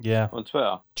Yeah. on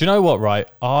Twitter? Do you know what, right?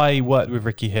 I worked with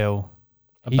Ricky Hill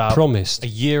He about promised. a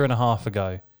year and a half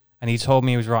ago, and he told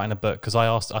me he was writing a book because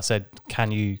I said,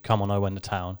 can you come on I Went to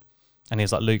Town? And he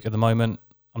was like, Luke, at the moment,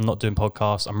 I'm not doing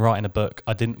podcasts. I'm writing a book.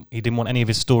 He didn't want any of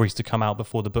his stories to come out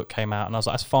before the book came out. And I was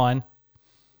like, that's fine.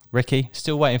 Ricky,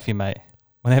 still waiting for you, mate.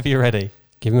 Whenever you're ready.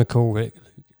 Give him a call, Rick.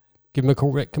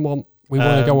 Come on. We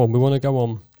want to go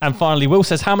on. And finally, Will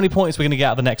says, how many points are we going to get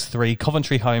out of the next three?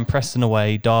 Coventry home, Preston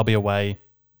away, Derby away.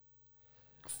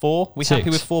 4? We 6.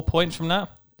 happy with 4 points from that?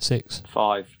 6.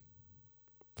 5.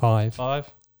 5.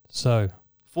 5? So,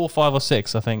 4, 5 or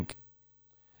 6, I think.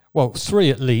 well, 3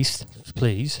 at least,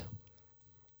 please.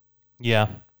 Yeah.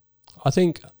 I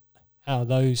think out of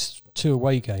those 2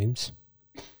 away games,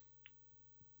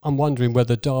 I'm wondering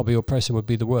whether Derby or Preston would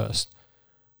be the worst.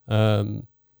 Derby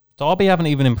haven't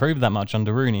even improved that much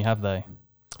under Rooney, have they?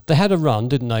 They had a run,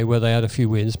 didn't they, where they had a few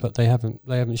wins, but they haven't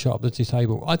shot up the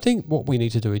table. I think what we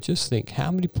need to do is just think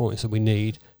how many points that we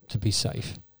need to be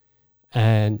safe.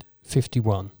 And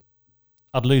 51.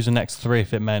 I'd lose the next 3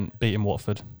 if it meant beating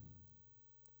Watford.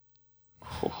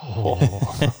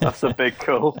 Oh, that's a big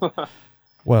call.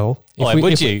 Well,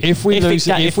 if we lose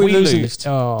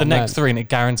the next 3 and it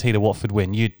guaranteed a Watford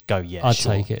win, you'd go, yeah, I'd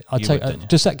sure. take it.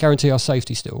 Does that guarantee our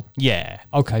safety still? Yeah.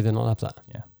 Okay, then I'll have that.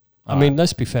 Yeah. I mean,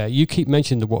 let's be fair. You keep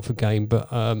mentioning the Watford game,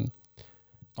 but I want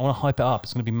to hype it up.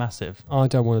 It's going to be massive. I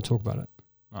don't want to talk about it.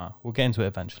 We'll get into it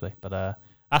eventually, but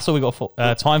that's all we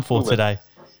got time for today.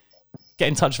 Get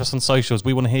in touch with us on socials.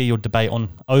 We want to hear your debate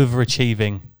on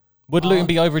overachieving. Would Luton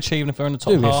be overachieving if they're in the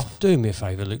top half? Do me a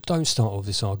favour, Luke. Don't start all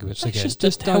this arguments again. It's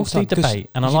just a healthy debate,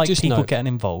 and I like people getting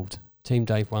involved. Team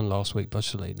Dave won last week, but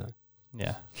no.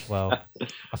 Yeah, well,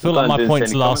 I feel like my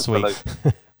points last week.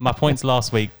 My points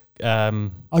last week. I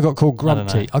got called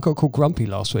grumpy. I got called grumpy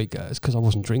last week. It's because I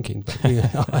wasn't drinking, but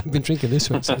I've been drinking this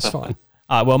week, so it's fine.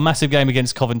 All right, well, massive game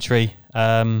against Coventry.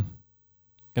 Going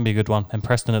to be a good one. And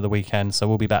Preston at the weekend, so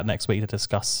we'll be back next week to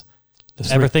discuss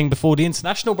everything before the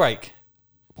international break.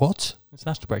 What?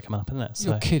 International break coming up, isn't it?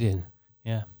 You're kidding.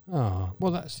 Yeah. Oh,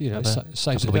 well, that's,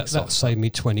 that saved me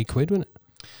 20 quid, wouldn't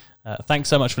it? Thanks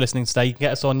so much for listening today. You can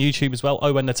get us on YouTube as well,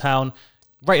 Owen the Town.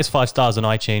 Rate us 5 stars on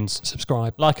iTunes.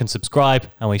 Subscribe. Like and subscribe,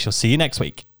 and we shall see you next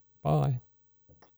week. Bye.